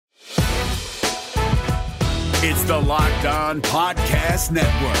It's the Locked On Podcast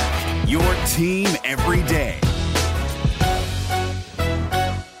Network, your team every day.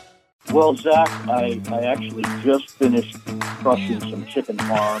 Well, Zach, I actually just finished crushing some chicken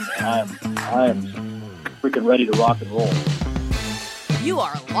parm, and I am freaking ready to rock and roll. You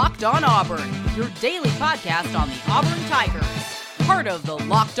are Locked On Auburn, your daily podcast on the Auburn Tigers. Part of the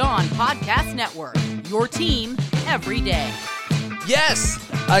Locked On Podcast Network, your team every day. Yes,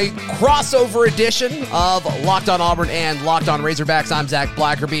 a crossover edition of Locked On Auburn and Locked On Razorbacks. I'm Zach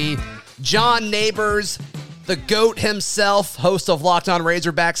Blackerby. John Neighbors, the GOAT himself, host of Locked On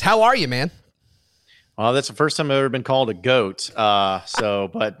Razorbacks. How are you, man? Well, that's the first time I've ever been called a GOAT.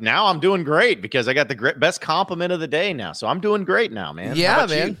 But now I'm doing great because I got the best compliment of the day now. So I'm doing great now, man. Yeah,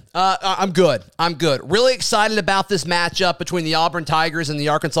 man. I'm good. Really excited about this matchup between the Auburn Tigers and the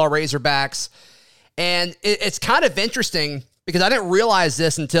Arkansas Razorbacks. And it's kind of interesting because I didn't realize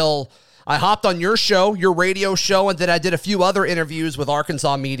this until I hopped on your show, your radio show, and then I did a few other interviews with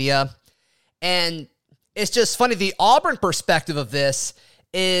Arkansas media. And it's just funny. The Auburn perspective of this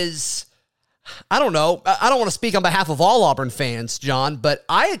is, I don't know. I don't want to speak on behalf of all Auburn fans, John, but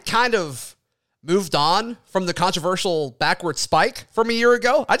I had kind of moved on from the controversial backward spike from a year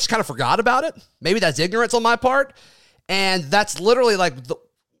ago. I just kind of forgot about it. Maybe that's ignorance on my part. And that's literally like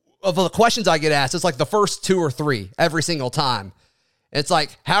of the questions I get asked, it's like the first 2 or 3 every single time. It's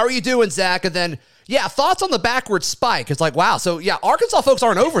like, how are you doing, Zach? And then, yeah, thoughts on the backward spike. It's like, wow. So, yeah, Arkansas folks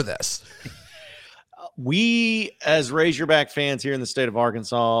aren't over this. We, as Razorback fans here in the state of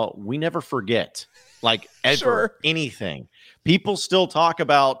Arkansas, we never forget, like, ever, anything. People still talk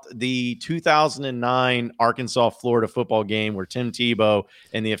about the 2009 Arkansas-Florida football game where Tim Tebow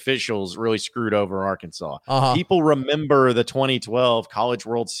and the officials really screwed over Arkansas. People remember the 2012 College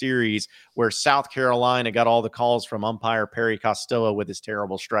World Series where South Carolina got all the calls from umpire Perry Costello with his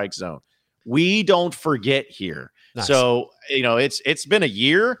terrible strike zone. We don't forget here. Nice. So, it's been a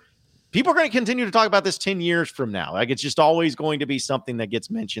year. People are going to continue to talk about this 10 years from now. Like, it's just always going to be something that gets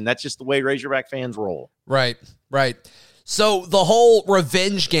mentioned. That's just the way Razorback fans roll. Right. So the whole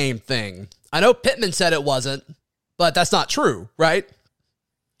revenge game thing, I know Pittman said it wasn't, but that's not true, right?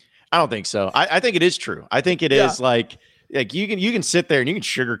 I don't think so. I think it is true. I think it is like you can sit there and you can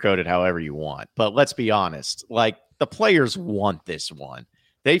sugarcoat it however you want, but let's be honest. Like, the players want this one.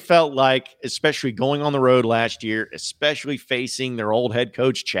 They felt like, especially going on the road last year, especially facing their old head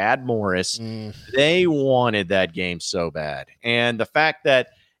coach, Chad Morris, they wanted that game so bad. And the fact that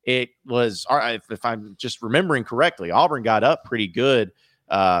it was, if I'm just remembering correctly, Auburn got up pretty good,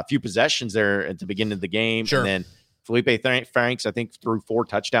 a few possessions there at the beginning of the game. Sure. And then Felipe Franks, I think, threw 4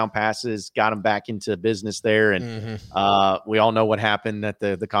 touchdown passes, got him back into business there. And we all know what happened at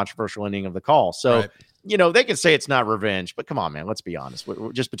the controversial ending of the call. So, they can say it's not revenge, but come on, man, let's be honest.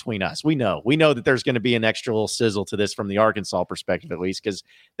 We're just between us. We know that there's going to be an extra little sizzle to this from the Arkansas perspective, at least, because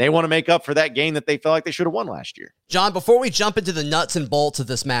they want to make up for that game that they felt like they should have won last year. John, before we jump into the nuts and bolts of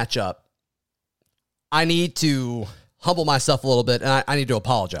this matchup, I need to humble myself a little bit, and I need to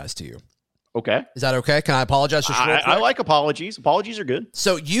apologize to you. Okay. Is that okay? Can I apologize? I like apologies. Apologies are good.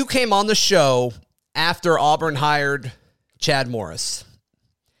 So you came on the show after Auburn hired Chad Morris,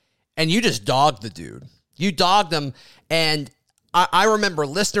 and you just dogged the dude. You dogged him, and I remember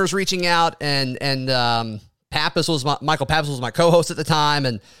listeners reaching out, and Michael Pappas was my co-host at the time,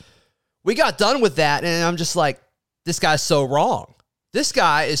 and we got done with that, and I'm just like, this guy's so wrong. This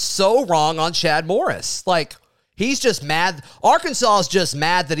guy is so wrong on Chad Morris. Like, he's just mad. Arkansas is just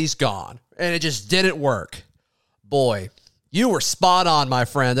mad that he's gone, and it just didn't work. Boy, you were spot on, my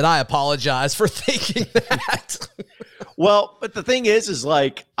friend, and I apologize for thinking that. Well, but the thing is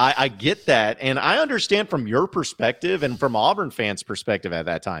like, I get that, and I understand from your perspective and from Auburn fans' perspective at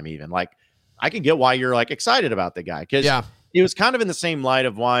that time even. Like, I can get why you're, like, excited about the guy, because it was kind of in the same light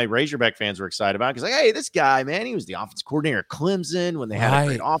of why Razorback fans were excited about it, because, like, hey, this guy, man, he was the offense coordinator at Clemson when they had a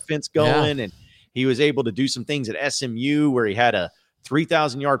great offense going, and he was able to do some things at SMU where he had a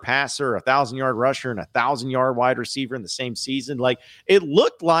 3,000-yard passer, a 1,000-yard rusher, and a 1,000-yard wide receiver in the same season. Like, it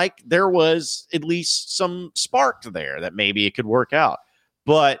looked like there was at least some spark there that maybe it could work out.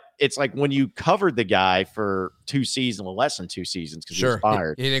 But it's like when you covered the guy for 2 seasons, well, less than 2 seasons, because he was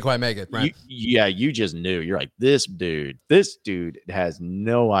fired. He didn't quite make it, right? You just knew. You're like, this dude has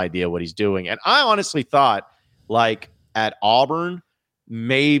no idea what he's doing. And I honestly thought, like, at Auburn,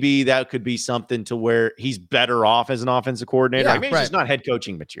 maybe that could be something to where he's better off as an offensive coordinator. Like, maybe he's not head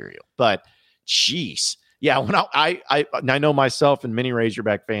coaching material, but jeez. Yeah, when I know myself and many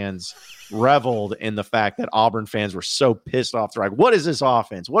Razorback fans reveled in the fact that Auburn fans were so pissed off. They're like, what is this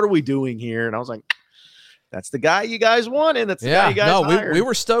offense? What are we doing here? And I was like, that's the guy you guys wanted. That's the guy you guys hired. We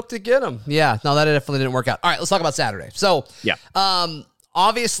were stoked to get him. Yeah, no, that definitely didn't work out. All right, let's talk about Saturday. So,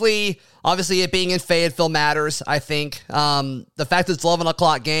 obviously it being in Fayetteville matters, I think. The fact that it's 11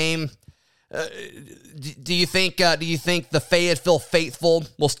 o'clock game, do you think the Fayetteville faithful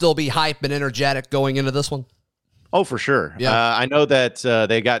will still be hype and energetic going into this one? Oh, for sure. Yeah. I know that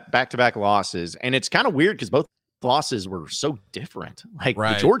they got back-to-back losses, and it's kind of weird because both losses were so different. Like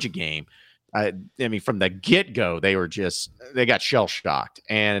the Georgia game, I mean, from the get-go, they got shell-shocked.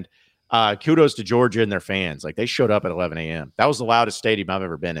 And kudos to Georgia and their fans. Like, they showed up at 11 a.m. That was the loudest stadium I've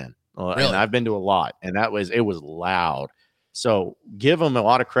ever been in. Really? And I've been to a lot, and it was loud. So give them a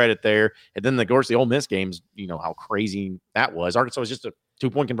lot of credit there. And then, of course, the Ole Miss games, you know how crazy that was. Arkansas was just a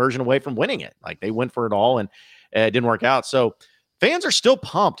 2-point conversion away from winning it. Like, they went for it all, and it didn't work out. So fans are still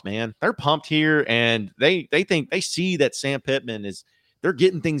pumped, man. They're pumped here, and they think they see that Sam Pittman they're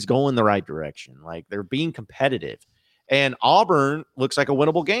getting things going the right direction. Like, they're being competitive. And Auburn looks like a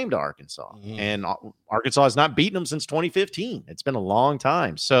winnable game to Arkansas. Mm-hmm. And Arkansas has not beaten them since 2015. It's been a long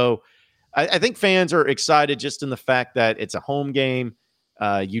time. So I think fans are excited just in the fact that it's a home game.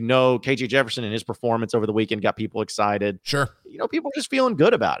 KJ Jefferson and his performance over the weekend got people excited. Sure. People are just feeling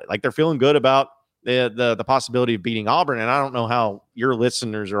good about it. Like, they're feeling good about the possibility of beating Auburn. And I don't know how your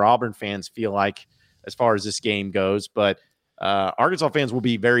listeners or Auburn fans feel like as far as this game goes, but Arkansas fans will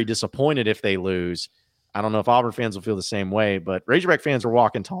be very disappointed if they lose. I don't know if Auburn fans will feel the same way, but Razorback fans are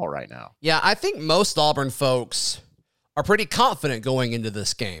walking tall right now. Yeah, I think most Auburn folks are pretty confident going into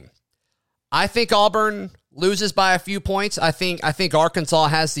this game. I think Auburn loses by a few points. I think Arkansas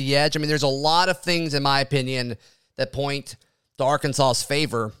has the edge. I mean, there's a lot of things, in my opinion, that point to Arkansas's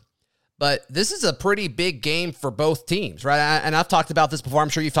favor. But this is a pretty big game for both teams, right? And I've talked about this before. I'm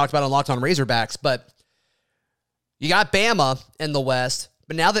sure you've talked about it on Locked On Razorbacks. But you got Bama in the West.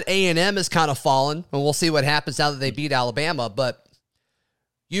 But now that A&M has kind of fallen, and we'll see what happens now that they beat Alabama. But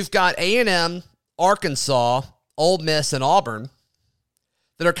you've got A&M, Arkansas, Ole Miss, and Auburn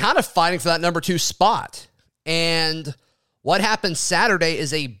that are kind of fighting for that number 2 spot. And what happens Saturday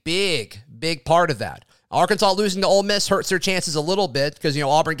is a big, big part of that. Arkansas losing to Ole Miss hurts their chances a little bit because,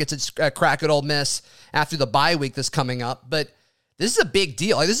 Auburn gets its crack at Ole Miss after the bye week that's coming up. But this is a big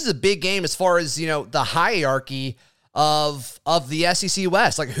deal. Like, this is a big game as far as, the hierarchy of the SEC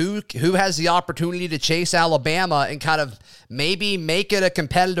West. Like, who has the opportunity to chase Alabama and kind of maybe make it a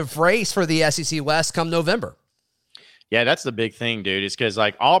competitive race for the SEC West come November? Yeah, that's the big thing, dude. Is because,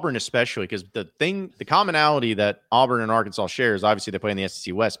 like, Auburn especially, because the commonality that Auburn and Arkansas share is obviously they play in the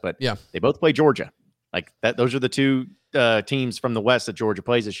SEC West, but they both play Georgia. Like, that, those are the two teams from the West that Georgia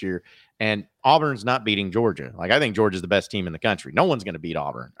plays this year, and Auburn's not beating Georgia. Like, I think Georgia's the best team in the country. No one's going to beat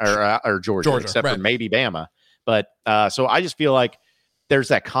Auburn or Georgia except for maybe Bama. But so I just feel like there's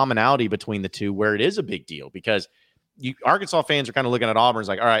that commonality between the two where it is a big deal because Arkansas fans are kind of looking at Auburn as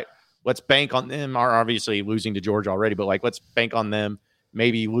like, all right, let's bank on them. Are obviously losing to Georgia already, but like, let's bank on them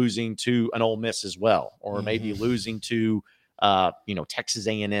maybe losing to an Ole Miss as well, or maybe losing to Texas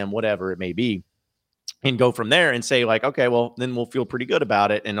A&M, whatever it may be, and go from there and say like, okay, well, then we'll feel pretty good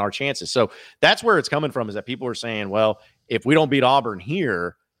about it and our chances. So that's where it's coming from, is that people are saying, well, if we don't beat Auburn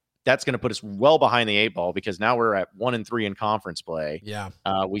here, that's going to put us well behind the 8 ball because now we're at 1-3 in conference play. Yeah.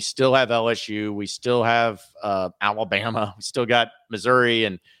 We still have LSU. We still have Alabama. We still got Missouri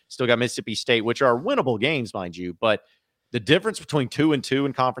and still got Mississippi State, which are winnable games, mind you. But the difference between 2-2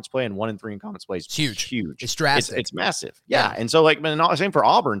 in conference play and 1-3 in conference play is huge. It's drastic. It's massive. Yeah. And so, like, same for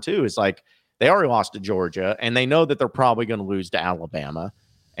Auburn too. It's like they already lost to Georgia, and they know that they're probably going to lose to Alabama.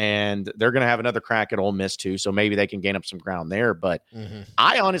 And they're going to have another crack at Ole Miss too, so maybe they can gain up some ground there. But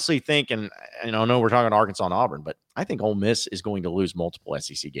I honestly think, and I know we're talking Arkansas and Auburn, but I think Ole Miss is going to lose multiple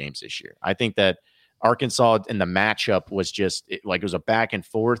SEC games this year. I think that Arkansas in the matchup was just like it was a back and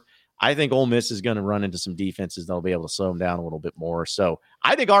forth. I think Ole Miss is going to run into some defenses that'll be able to slow them down a little bit more. So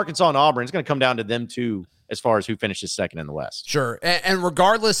I think Arkansas and Auburn is going to come down to them two as far as who finishes second in the West. Sure. And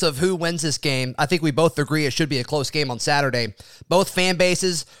regardless of who wins this game, I think we both agree it should be a close game on Saturday. Both fan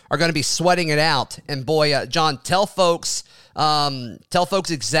bases are going to be sweating it out. And boy, John, tell folks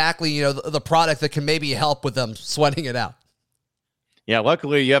exactly, the product that can maybe help with them sweating it out. Yeah,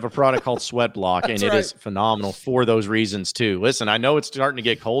 luckily you have a product called Sweat Block, and it is phenomenal for those reasons too. Listen, I know it's starting to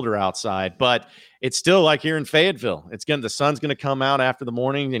get colder outside, but it's still like here in Fayetteville. The sun's going to come out after the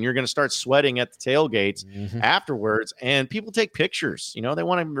morning, and you're going to start sweating at the tailgates afterwards. And people take pictures. They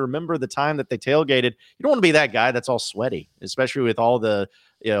want to remember the time that they tailgated. You don't want to be that guy that's all sweaty, especially with all the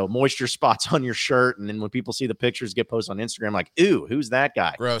moisture spots on your shirt. And then when people see the pictures get posted on Instagram, like, ooh, who's that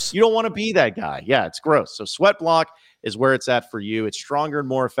guy? Gross. You don't want to be that guy. Yeah, it's gross. So Sweat Block is where it's at for you. It's stronger and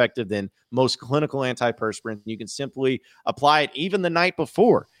more effective than most clinical antiperspirant. You can simply apply it even the night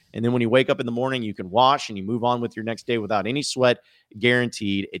before. And then when you wake up in the morning, you can wash and you move on with your next day without any sweat,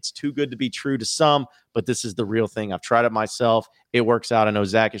 guaranteed. It's too good to be true to some, but this is the real thing. I've tried it myself. It works out. I know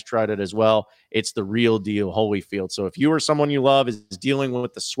Zach has tried it as well. It's the real deal, Holyfield. So if you or someone you love is dealing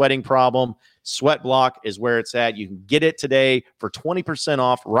with the sweating problem, Sweat Block is where it's at. You can get it today for 20%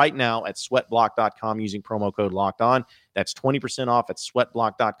 off right now at sweatblock.com using promo code Locked On. That's 20% off at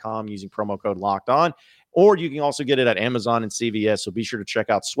sweatblock.com using promo code Locked On. Or you can also get it at Amazon and CVS. So be sure to check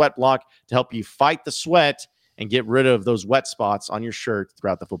out Sweat Block to help you fight the sweat and get rid of those wet spots on your shirt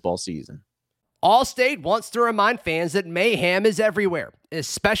throughout the football season. Allstate wants to remind fans that mayhem is everywhere,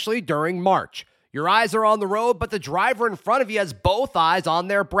 especially during March. Your eyes are on the road, but the driver in front of you has both eyes on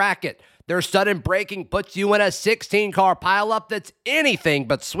their bracket. Their sudden braking puts you in a 16-car pileup that's anything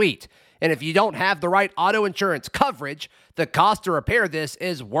but sweet. And if you don't have the right auto insurance coverage, the cost to repair this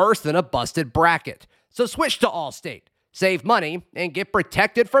is worse than a busted bracket. So switch to Allstate, save money, and get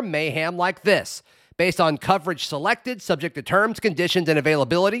protected from mayhem like this. Based on coverage selected, subject to terms, conditions, and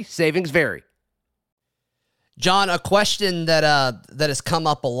availability, savings vary. John, a question that has come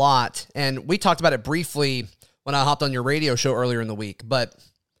up a lot, and we talked about it briefly when I hopped on your radio show earlier in the week, but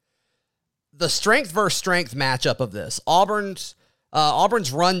the strength versus strength matchup of this, Auburn's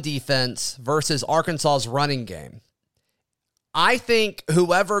run defense versus Arkansas's running game. I think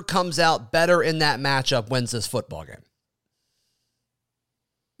whoever comes out better in that matchup wins this football game.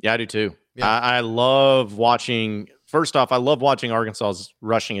 Yeah, I do too. Yeah. I love watching. First off, I love watching Arkansas's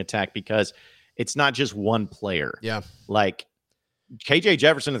rushing attack because it's not just one player. Yeah. Like KJ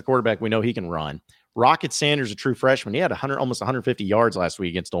Jefferson, the quarterback, we know he can run. Rocket Sanders, a true freshman, he had almost 150 yards last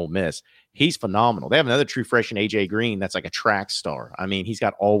week against Ole Miss. He's phenomenal. They have another true freshman, AJ Green, that's like a track star. I mean, he's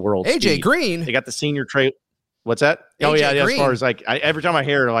got all-world AJ speed. Green? They got the senior trade. What's that? AJ yeah. Green. As far as like, every time I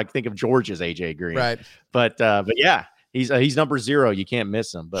hear it, I think of Georgia's AJ Green. Right. But yeah, he's number 0. You can't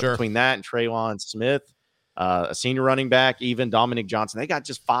miss him. But Sure. between that and Traylon Smith, a senior running back, even Dominic Johnson, they got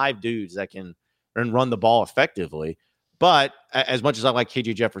just 5 dudes that can run the ball effectively. But as much as I like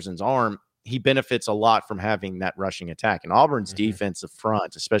KJ Jefferson's arm, he benefits a lot from having that rushing attack. And Auburn's defensive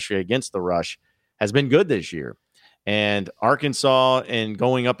front, especially against the rush, has been good this year. And Arkansas, and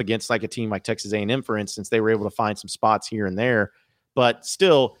going up against like a team like Texas A&M, for instance, they were able to find some spots here and there. But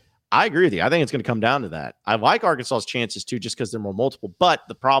still, I agree with you. I think it's going to come down to that. I like Arkansas's chances too, just because they're more multiple. But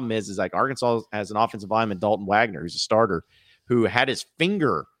the problem is like Arkansas has an offensive lineman, Dalton Wagner, who's a starter, who had his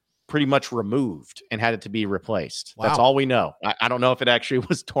finger pretty much removed and had it to be replaced. Wow. That's all we know. I don't know if it actually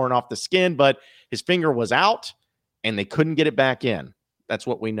was torn off the skin, but his finger was out and they couldn't get it back in. That's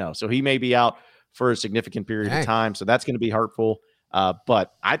what we know. So he may be out for a significant period of time. So that's going to be hurtful.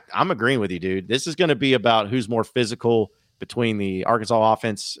 But I'm agreeing with you, dude. This is going to be about who's more physical between the Arkansas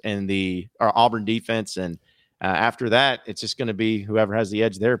offense and the Auburn defense. And after that, it's just going to be whoever has the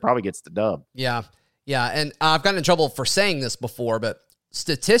edge there probably gets the dub. Yeah. Yeah. And I've gotten in trouble for saying this before, but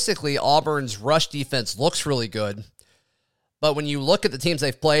statistically, Auburn's rush defense looks really good. But when you look at the teams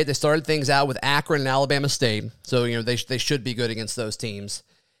they've played, they started things out with Akron and Alabama State. So, they should be good against those teams.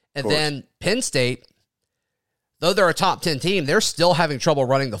 And then Penn State, though they're a top 10 team, they're still having trouble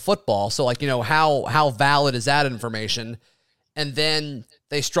running the football. So, how valid is that information? And then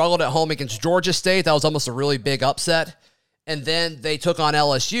they struggled at home against Georgia State. That was almost a really big upset. And then they took on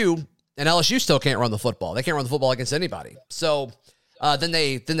LSU, and LSU still can't run the football. They can't run the football against anybody. So then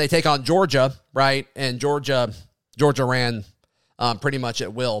they take on Georgia, right? And Georgia ran pretty much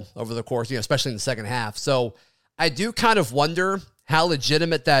at will over the course, especially in the second half. So I do kind of wonder how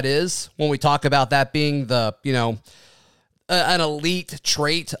legitimate that is when we talk about that being the, an elite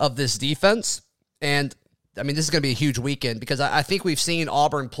trait of this defense. And I mean, this is going to be a huge weekend because I think we've seen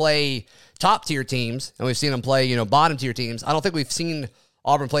Auburn play top tier teams and we've seen them play, bottom tier teams. I don't think we've seen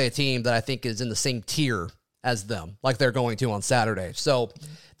Auburn play a team that I think is in the same tier as them, like they're going to on Saturday. So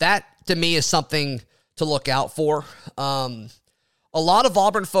that to me is something to look out for. A lot of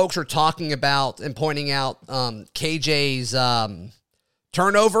Auburn folks are talking about and pointing out KJ's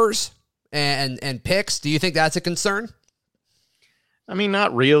turnovers and picks. Do you think that's a concern? I mean,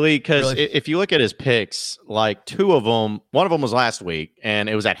 not really, because if you look at his picks, like 2 of them, one of them was last week, and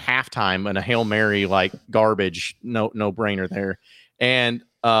it was at halftime and a Hail Mary, like garbage, no brainer there. And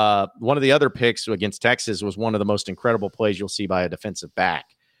one of the other picks against Texas was one of the most incredible plays you'll see by a defensive back.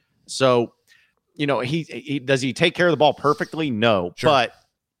 So, he does he take care of the ball perfectly? No, sure. But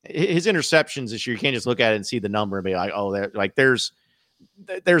his interceptions this year, you can't just look at it and see the number and be like, oh, there's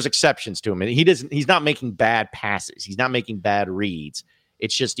there's exceptions to him, and he's not making bad passes. He's not making bad reads.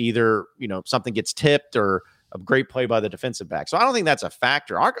 It's just either, something gets tipped or a great play by the defensive back. So I don't think that's a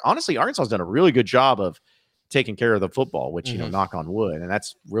factor. Honestly, Arkansas has done a really good job of taking care of the football, which, knock on wood, and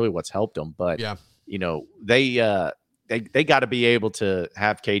that's really what's helped them. But, they got to be able to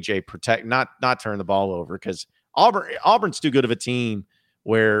have KJ protect, not turn the ball over, because Auburn's too good of a team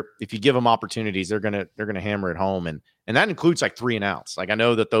where if you give them opportunities, they're gonna hammer it home, and that includes like 3 and outs. Like, I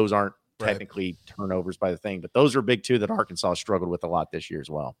know that those aren't technically turnovers by the thing, but those are big too that Arkansas struggled with a lot this year as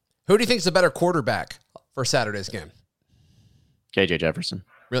well. Who do you think is the better quarterback for Saturday's game? KJ Jefferson.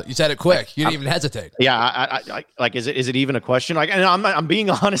 Really? You said it quick. You didn't even hesitate. Yeah, I like. Is it even a question? Like, and I'm being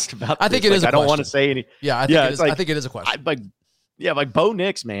honest about. I think this. it is. I don't want to say any. Yeah, I think it is. I think it is a question. Like Bo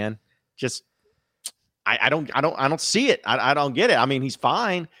Nix, man. Just I don't see it. I don't get it. I mean, he's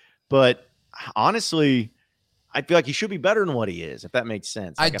fine, but honestly, I feel like he should be better than what he is, if that makes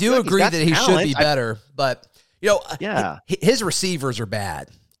sense. Like, I do agree that he should be better, but his receivers are bad.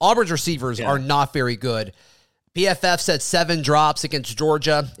 Auburn's receivers are not very good. PFF said 7 drops against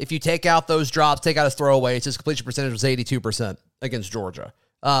Georgia. If you take out those drops, take out his throwaways, his completion percentage was 82% against Georgia.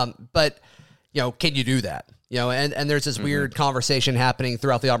 But can you do that? And there's this weird conversation happening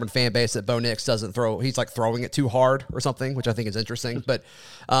throughout the Auburn fan base that Bo Nix doesn't throw. He's like throwing it too hard or something, which I think is interesting. But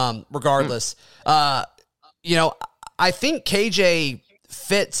regardless, I think KJ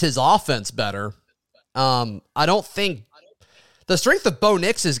fits his offense better. I don't think the strength of Bo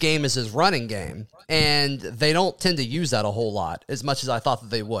Nix's game is his running game, and they don't tend to use that a whole lot as much as I thought that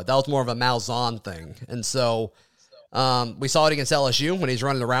they would. That was more of a Malzahn thing. And so we saw it against LSU when he's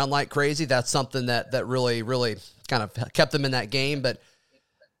running around like crazy. That's something that really, really kind of kept them in that game. But,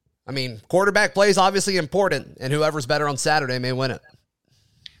 I mean, quarterback play is obviously important, and whoever's better on Saturday may win it.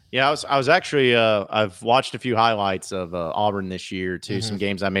 Yeah, I was actually I've watched a few highlights of Auburn this year too. Some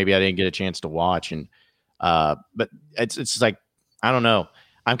games I didn't get a chance to watch, and but it's like, I don't know.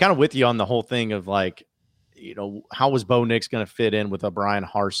 I'm kind of with you on the whole thing of like, how was Bo Nix going to fit in with a Brian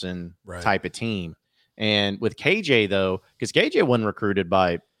Harsin type of team? And with KJ though, because KJ wasn't recruited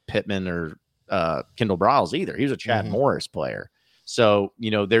by Pittman or Kendall Briles either. He was a Chad Morris player. So,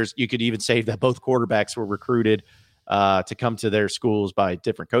 you could even say that both quarterbacks were recruited to come to their schools by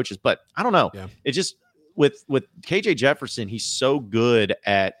different coaches. But I don't know. Yeah. It just with KJ Jefferson, he's so good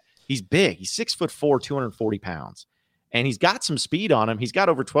he's big. He's 6'4", 240 pounds. And he's got some speed on him. He's got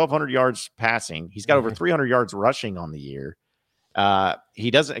over 1,200 yards passing. He's got over 300 yards rushing on the year. He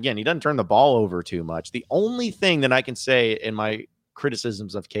doesn't turn the ball over too much. The only thing that I can say in my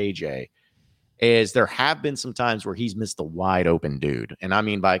criticisms of KJ is there have been some times where he's missed the wide open dude. And I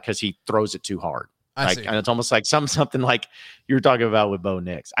mean because he throws it too hard. And it's almost like something like you're talking about with Bo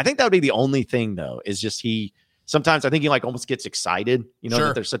Nix. I think that would be the only thing though, is just sometimes I think he like almost gets excited,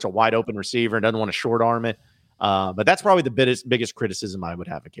 that there's such a wide open receiver and doesn't want to short arm it. But that's probably the biggest criticism I would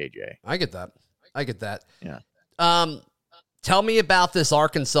have of KJ. I get that. Yeah. Tell me about this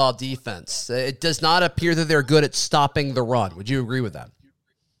Arkansas defense. It does not appear that they're good at stopping the run. Would you agree with that?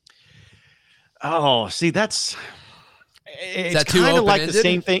 Oh, see, it's kind of like the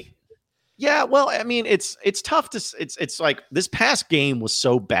same thing. Yeah, well, I mean, it's tough it's like this past game was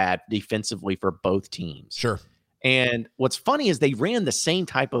so bad defensively for both teams. Sure. And what's funny is they ran the same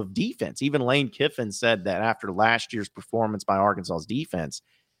type of defense. Even Lane Kiffin said that after last year's performance by Arkansas's defense,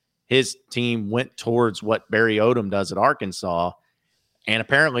 his team went towards what Barry Odom does at Arkansas. And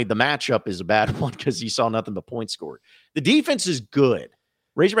apparently the matchup is a bad one because he saw nothing but points scored. The defense is good.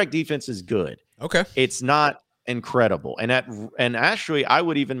 Razorback defense is good. Okay. It's not incredible. And actually, I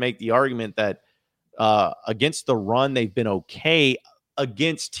would even make the argument that against the run, they've been okay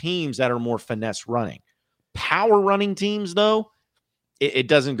against teams that are more finesse running. Power running teams, though, it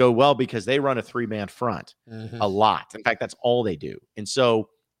doesn't go well because they run a 3-man front a lot. In fact, that's all they do. And so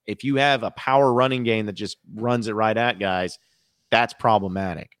if you have a power running game that just runs it right at guys, that's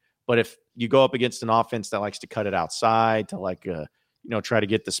problematic. But if you go up against an offense that likes to cut it outside to try to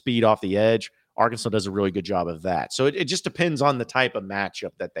get the speed off the edge, Arkansas does a really good job of that. So it just depends on the type of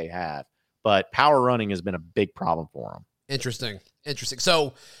matchup that they have. But power running has been a big problem for them. Interesting.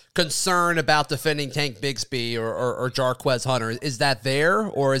 So concern about defending Tank Bigsby or Jarquez Hunter, is that there,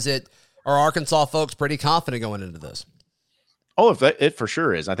 or are Arkansas folks pretty confident going into this? Oh, it for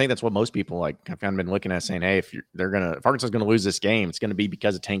sure is. I think that's what most people have kind of been looking at, saying, hey, if Arkansas is going to lose this game, it's going to be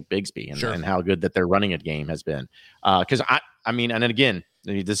because of Tank Bigsby and how good that their running at game has been. Because I mean, and then again,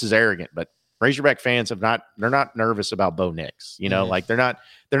 this is arrogant, but Razorback fans they're not nervous about Bo Nix. Like they're not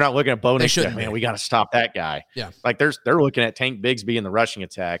looking at Bo Nix. Man, we got to stop that guy. Yeah. Like they're looking at Tank Bigsby in the rushing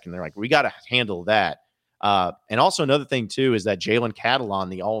attack, and they're like, we got to handle that. And also another thing too is that Jalen Catalon,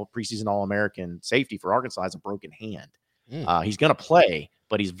 the preseason All-American safety for Arkansas, has a broken hand. He's going to play,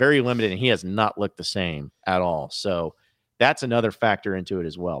 but he's very limited, and he has not looked the same at all. So that's another factor into it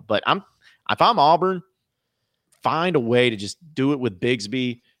as well. But if I'm Auburn, find a way to just do it with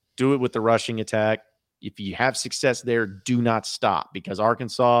Bigsby, do it with the rushing attack. If you have success there, do not stop, because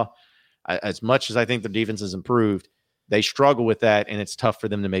Arkansas, as much as I think their defense has improved, they struggle with that, and it's tough for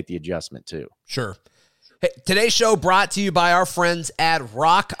them to make the adjustment too. Sure. Hey, today's show brought to you by our friends at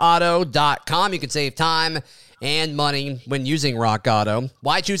rockauto.com. You can save time and money when using Rock Auto.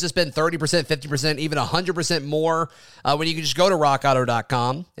 Why choose to spend 30%, 50%, even 100% more when you can just go to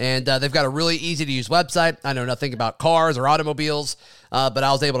rockauto.com? And they've got a really easy-to-use website. I know nothing about cars or automobiles, but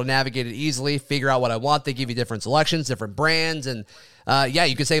I was able to navigate it easily, figure out what I want. They give you different selections, different brands, and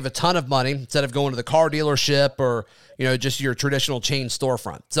you can save a ton of money instead of going to the car dealership or just your traditional chain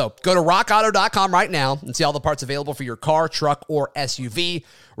storefront. So go to rockauto.com right now and see all the parts available for your car, truck, or SUV.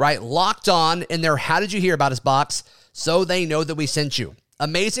 Right, Locked On in their How Did You Hear About Us box, so they know that we sent you.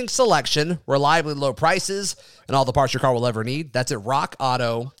 Amazing selection, reliably low prices, and all the parts your car will ever need. That's at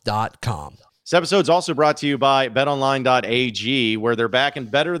rockauto.com. This episode is also brought to you by betonline.ag, where they're back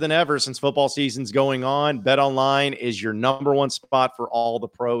and better than ever since football season's going on. BetOnline is your number one spot for all the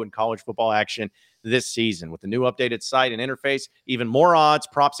pro and college football action this season. With the new updated site and interface, even more odds,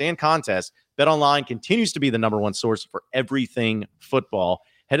 props, and contests, BetOnline continues to be the number one source for everything football.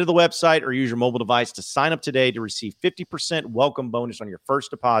 Head to the website or use your mobile device to sign up today to receive 50% welcome bonus on your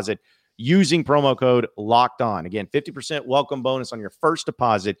first deposit using promo code Locked On. Again, 50% welcome bonus on your first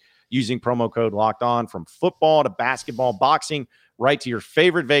deposit using promo code Locked On. From football to basketball, boxing, right to your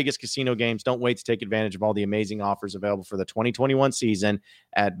favorite Vegas casino games. Don't wait to take advantage of all the amazing offers available for the 2021 season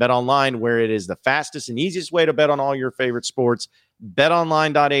at BetOnline, where it is the fastest and easiest way to bet on all your favorite sports.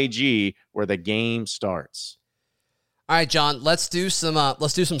 BetOnline.ag, where the game starts. All right, John, let's do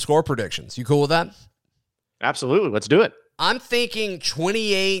some score predictions. You cool with that? Absolutely. Let's do it. I'm thinking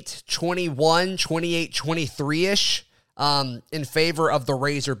 28-21, 28-23-ish in favor of the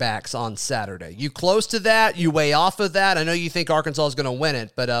Razorbacks on Saturday. You close to that? You way off of that? I know you think Arkansas is going to win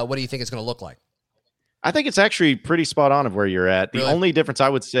it, but what do you think it's going to look like? I think it's actually pretty spot on of where you're at. The only difference I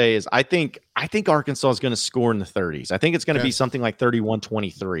would say is I think Arkansas is going to score in the 30s. I think it's going to be something like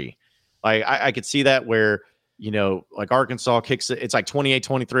 31-23. Like I could see that where, like Arkansas kicks it. It's like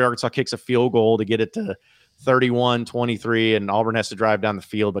 28-23. Arkansas kicks a field goal to get it to 31-23, and Auburn has to drive down the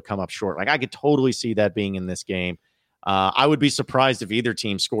field but come up short. Like I could totally see that being in this game. I would be surprised if either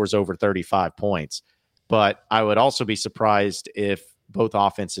team scores over 35 points, but I would also be surprised if both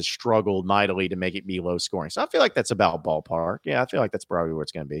offenses struggled mightily to make it be low scoring. So I feel like that's about ballpark. Yeah, I feel like that's probably where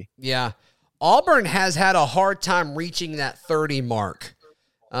it's going to be. Yeah. Auburn has had a hard time reaching that 30 mark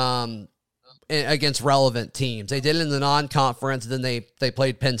against relevant teams. They did it in the non-conference, then they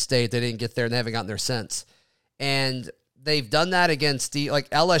played Penn State. They didn't get there, and they haven't gotten there since. And they've done that against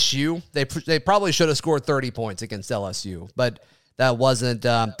LSU. They probably should have scored 30 points against LSU, but that wasn't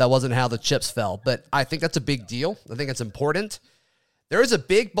how the chips fell. But I think that's a big deal. I think it's important. There is a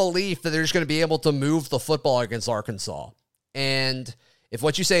big belief that they're just going to be able to move the football against Arkansas. And if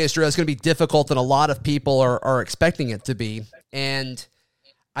what you say is true, it's going to be difficult, and a lot of people are expecting it to be. And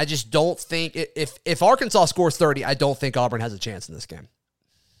I just don't think if Arkansas scores 30, I don't think Auburn has a chance in this game.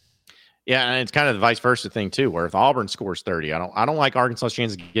 Yeah, and it's kind of the vice versa thing too, where if Auburn scores 30, I don't like Arkansas's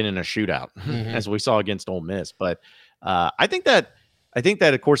chance of getting in a shootout, as we saw against Ole Miss. But I think that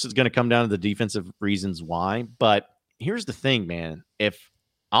of course it's going to come down to the defensive reasons why. But here's the thing, man: if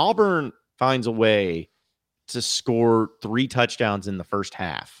Auburn finds a way to score 3 touchdowns in the first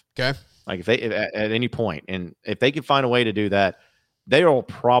half, okay, like if at any point, and if they can find a way to do that, they will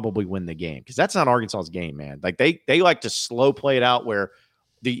probably win the game, because that's not Arkansas's game, man. Like they like to slow play it out, where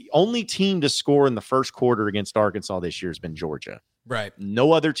the only team to score in the first quarter against Arkansas this year has been Georgia. Right.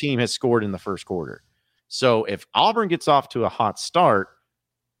 No other team has scored in the first quarter. So if Auburn gets off to a hot start,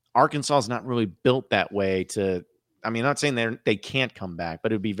 Arkansas is not really built that way to, I'm not saying they can't come back,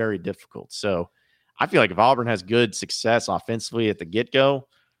 but it would be very difficult. So I feel like if Auburn has good success offensively at the get-go,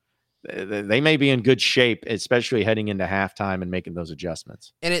 they may be in good shape, especially heading into halftime and making those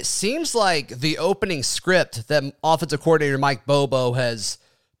adjustments. And it seems like the opening script that offensive coordinator Mike Bobo has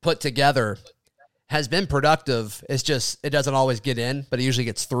put together has been productive. It's just, it doesn't always get in, but it usually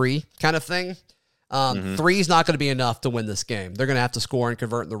gets 3 kind of thing. 3 is not going to be enough to win this game. They're going to have to score and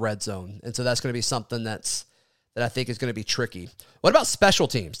convert in the red zone. And so that's going to be something that I think is going to be tricky. What about special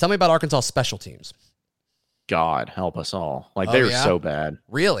teams? Tell me about Arkansas special teams. God help us all. Like they were so bad.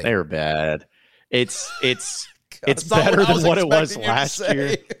 Really? They were bad. It's better than what it was last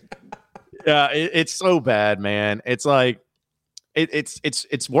year. Yeah, it's so bad, man. It's like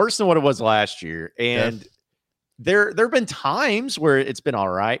it's worse than what it was last year. And there have been times where it's been all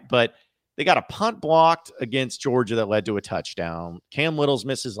right, but they got a punt blocked against Georgia that led to a touchdown. Cam Little's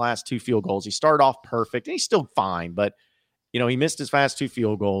missed his last 2 field goals. He started off perfect, and he's still fine, but he missed his last 2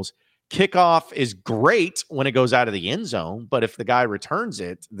 field goals. Kickoff is great when it goes out of the end zone, but if the guy returns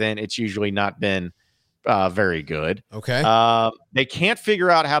it, then it's usually not been very good. Okay. They can't figure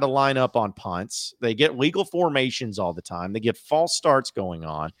out how to line up on punts. They get legal formations all the time. They get false starts going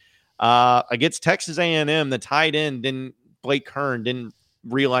on. Against Texas A&M, the tight end Blake Kern didn't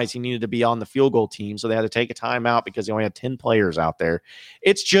realize he needed to be on the field goal team, so they had to take a timeout because they only had 10 players out there.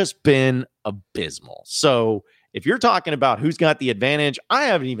 It's just been abysmal. So if you're talking about who's got the advantage, I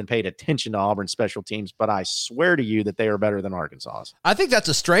haven't even paid attention to Auburn special teams, but I swear to you that they are better than Arkansas's. I think that's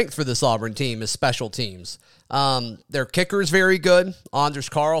a strength for this Auburn team is special teams. Their kicker's very good, Anders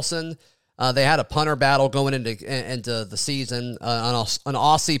Carlson. They had a punter battle going into the season, an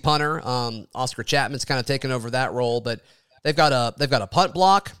Aussie punter. Oscar Chapman's kind of taken over that role, but they've got a punt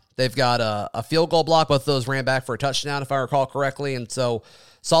block. They've got a field goal block. Both of those ran back for a touchdown, if I recall correctly. And so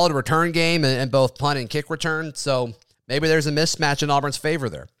solid return game in both punt and kick return. So maybe there's a mismatch in Auburn's favor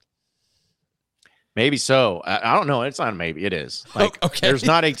there. Maybe so. I don't know. It's not maybe. It is. Okay. There's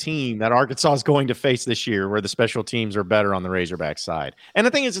not a team that Arkansas is going to face this year where the special teams are better on the Razorback side. And the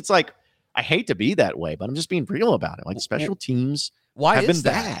thing is, it's like, I hate to be that way, but I'm just being real about it. Like, special teams have been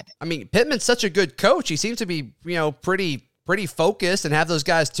bad. I mean, Pittman's such a good coach. He seems to be, pretty focused and have those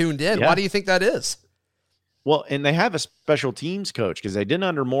guys tuned in. Yeah. Why do you think that is? Well, and they have a special teams coach because they didn't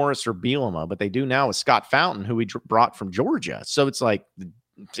under Morris or Bielema, but they do now with Scott Fountain, who we brought from Georgia. So it's like, it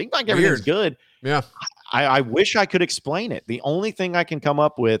seems like everything's good. Yeah. I wish I could explain it. The only thing I can come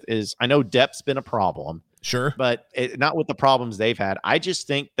up with is I know depth's been a problem. Sure. But not with the problems they've had. I just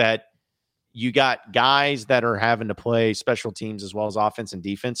think that you got guys that are having to play special teams as well as offense and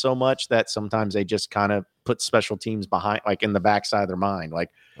defense so much that sometimes they just kind of put special teams behind, like in the backside of their mind. Like,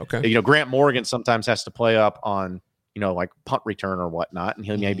 okay, Grant Morgan sometimes has to play up on, like punt return or whatnot. And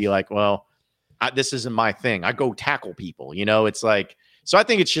he may be like, well, this isn't my thing. I go tackle people, it's like, so I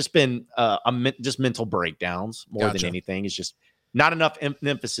think it's just been just mental breakdowns more than anything. It's just not enough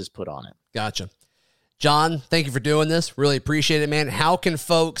emphasis put on it. Gotcha. John, thank you for doing this. Really appreciate it, man. How can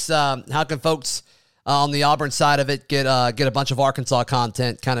folks on the Auburn side of it get a bunch of Arkansas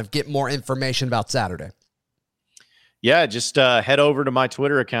content, kind of get more information about Saturday? Yeah, just head over to my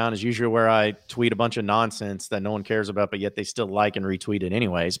Twitter account, as usual, where I tweet a bunch of nonsense that no one cares about, but yet they still like and retweet it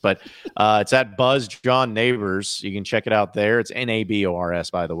anyways. But it's at Buzz John Neighbors. You can check it out there. It's NABORS,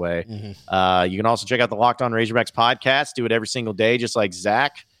 by the way. Mm-hmm. You can also check out the Locked On Razorbacks podcast. Do it every single day, just like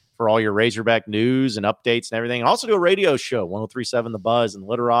Zach, for all your Razorback news and updates and everything. And also do a radio show, 103.7 The Buzz in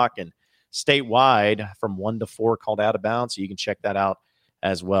Little Rock and statewide from 1 to 4 called Out of Bounds. So you can check that out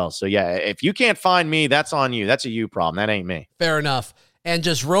as well. So yeah, if you can't find me, that's on you. That's a you problem. That ain't me. Fair enough. And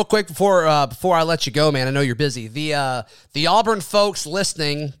just real quick before I let you go, man, I know you're busy. The Auburn folks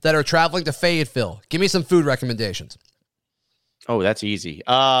listening that are traveling to Fayetteville, give me some food recommendations. Oh, that's easy.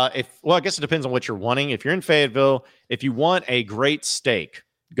 I guess it depends on what you're wanting. If you're in Fayetteville, if you want a great steak,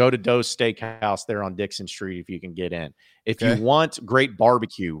 go to Doe's Steakhouse there on Dixon Street if you can get in. If you want great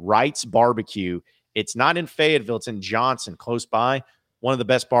barbecue, Wright's Barbecue, it's not in Fayetteville, it's in Johnson, close by. One of the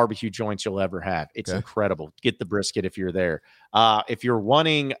best barbecue joints you'll ever have. It's incredible. Get the brisket if you're there. If you're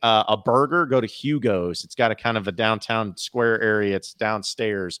wanting a burger, go to Hugo's. It's got a kind of a downtown square area. It's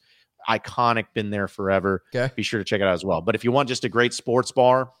downstairs. Iconic, been there forever. Be sure to check it out as well. But if you want just a great sports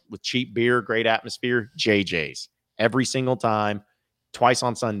bar with cheap beer, great atmosphere, JJ's. Every single time, twice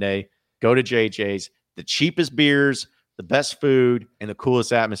on Sunday, go to JJ's. The cheapest beers, the best food, and the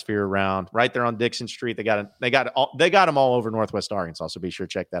coolest atmosphere around. Right there on Dixon Street. They got them all over Northwest Arkansas, so be sure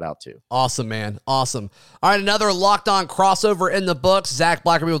to check that out too. Awesome, man. Awesome. All right, another Locked On crossover in the books. Zach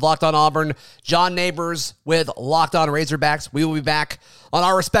Blackerby with Locked On Auburn, John Neighbors with Locked On Razorbacks. We will be back on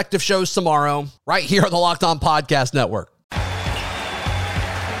our respective shows tomorrow, right here on the Locked On Podcast Network.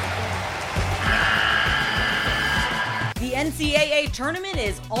 The NCAA tournament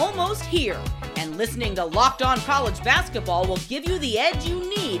is almost here, and listening to Locked On College Basketball will give you the edge you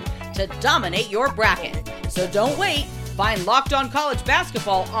need to dominate your bracket. So don't wait. Find Locked On College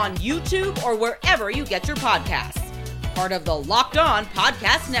Basketball on YouTube or wherever you get your podcasts. Part of the Locked On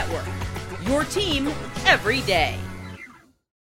Podcast Network. Your team every day.